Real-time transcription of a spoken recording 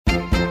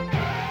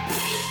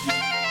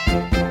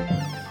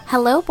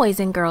Hello, boys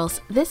and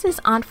girls. This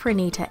is Aunt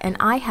Fernita, and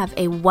I have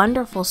a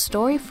wonderful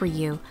story for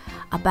you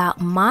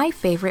about my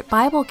favorite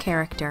Bible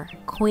character,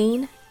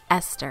 Queen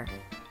Esther.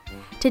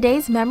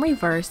 Today's memory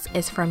verse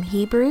is from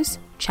Hebrews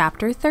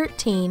chapter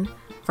 13,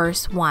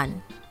 verse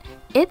 1.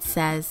 It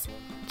says,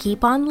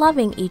 "Keep on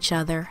loving each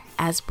other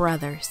as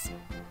brothers."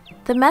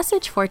 The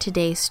message for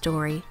today's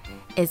story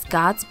is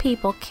God's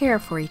people care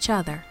for each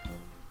other.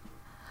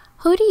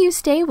 Who do you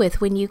stay with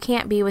when you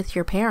can't be with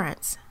your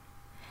parents?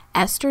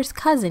 Esther's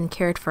cousin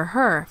cared for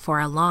her for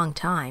a long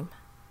time.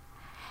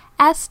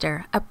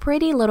 Esther, a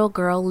pretty little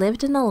girl,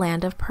 lived in the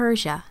land of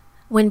Persia.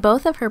 When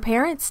both of her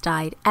parents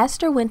died,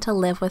 Esther went to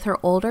live with her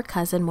older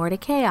cousin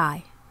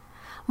Mordecai.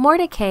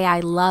 Mordecai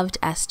loved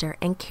Esther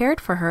and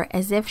cared for her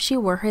as if she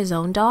were his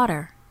own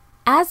daughter.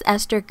 As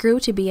Esther grew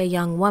to be a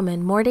young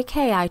woman,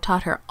 Mordecai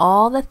taught her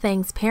all the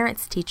things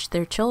parents teach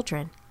their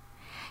children.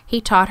 He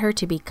taught her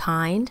to be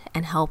kind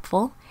and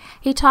helpful.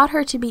 He taught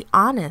her to be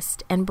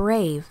honest and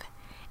brave.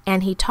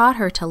 And he taught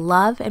her to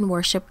love and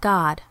worship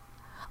God.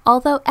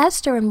 Although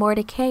Esther and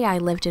Mordecai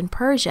lived in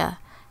Persia,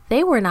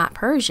 they were not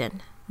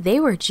Persian. They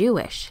were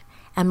Jewish,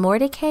 and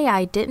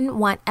Mordecai didn't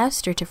want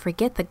Esther to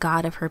forget the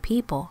God of her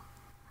people.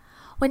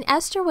 When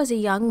Esther was a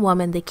young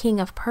woman, the king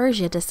of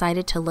Persia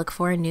decided to look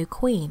for a new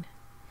queen.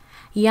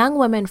 Young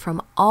women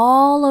from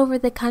all over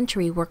the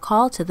country were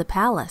called to the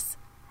palace.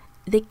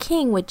 The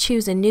king would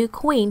choose a new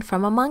queen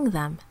from among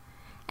them,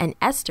 and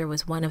Esther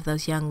was one of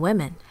those young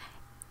women.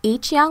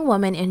 Each young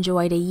woman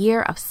enjoyed a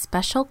year of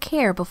special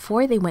care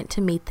before they went to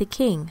meet the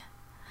king.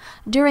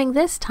 During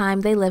this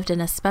time, they lived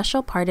in a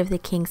special part of the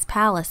king's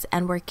palace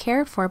and were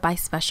cared for by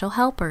special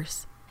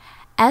helpers.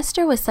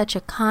 Esther was such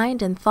a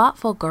kind and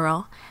thoughtful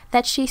girl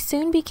that she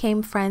soon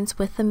became friends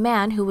with the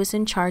man who was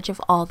in charge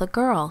of all the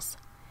girls.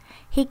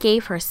 He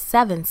gave her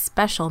 7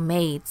 special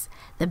maids,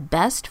 the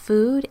best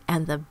food,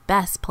 and the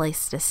best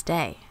place to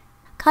stay.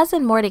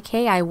 Cousin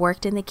Mordecai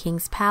worked in the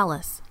king's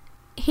palace.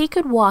 He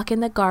could walk in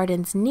the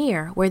gardens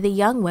near where the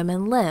young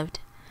women lived.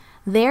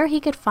 There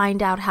he could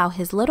find out how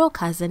his little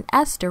cousin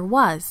Esther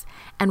was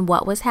and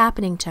what was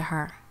happening to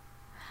her.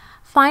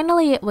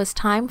 Finally, it was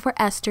time for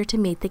Esther to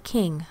meet the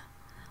king.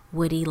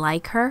 Would he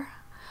like her?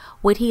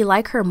 Would he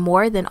like her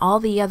more than all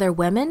the other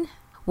women?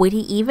 Would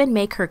he even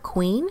make her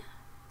queen?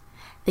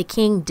 The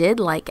king did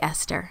like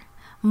Esther.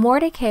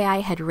 Mordecai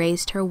had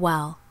raised her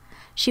well.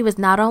 She was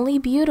not only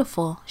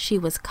beautiful, she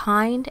was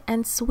kind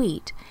and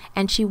sweet,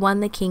 and she won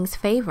the king's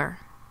favor.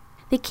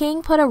 The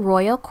king put a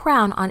royal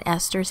crown on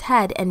Esther's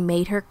head and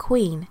made her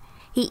queen.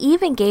 He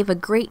even gave a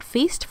great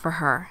feast for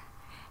her.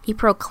 He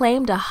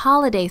proclaimed a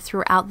holiday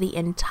throughout the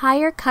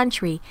entire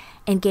country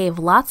and gave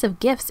lots of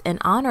gifts in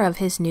honor of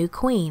his new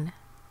queen.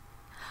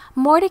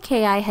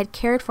 Mordecai had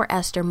cared for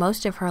Esther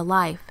most of her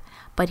life,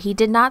 but he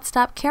did not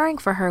stop caring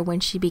for her when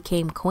she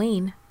became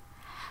queen.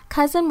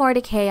 Cousin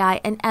Mordecai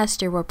and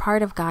Esther were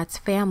part of God's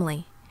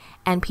family,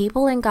 and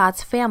people in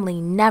God's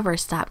family never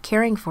stop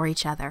caring for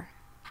each other.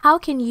 How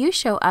can you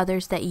show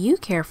others that you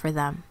care for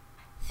them?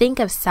 Think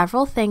of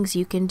several things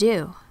you can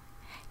do.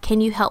 Can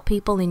you help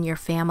people in your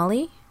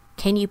family?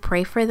 Can you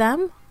pray for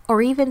them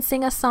or even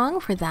sing a song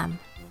for them?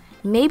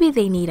 Maybe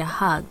they need a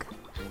hug.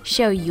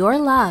 Show your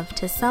love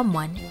to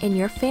someone in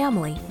your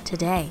family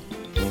today.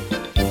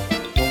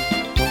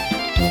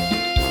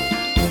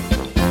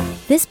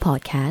 This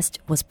podcast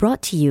was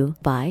brought to you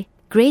by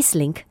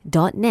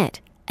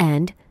Gracelink.net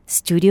and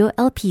Studio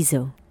El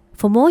Piso.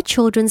 For more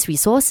children's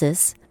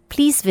resources,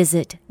 please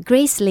visit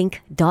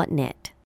Gracelink.net.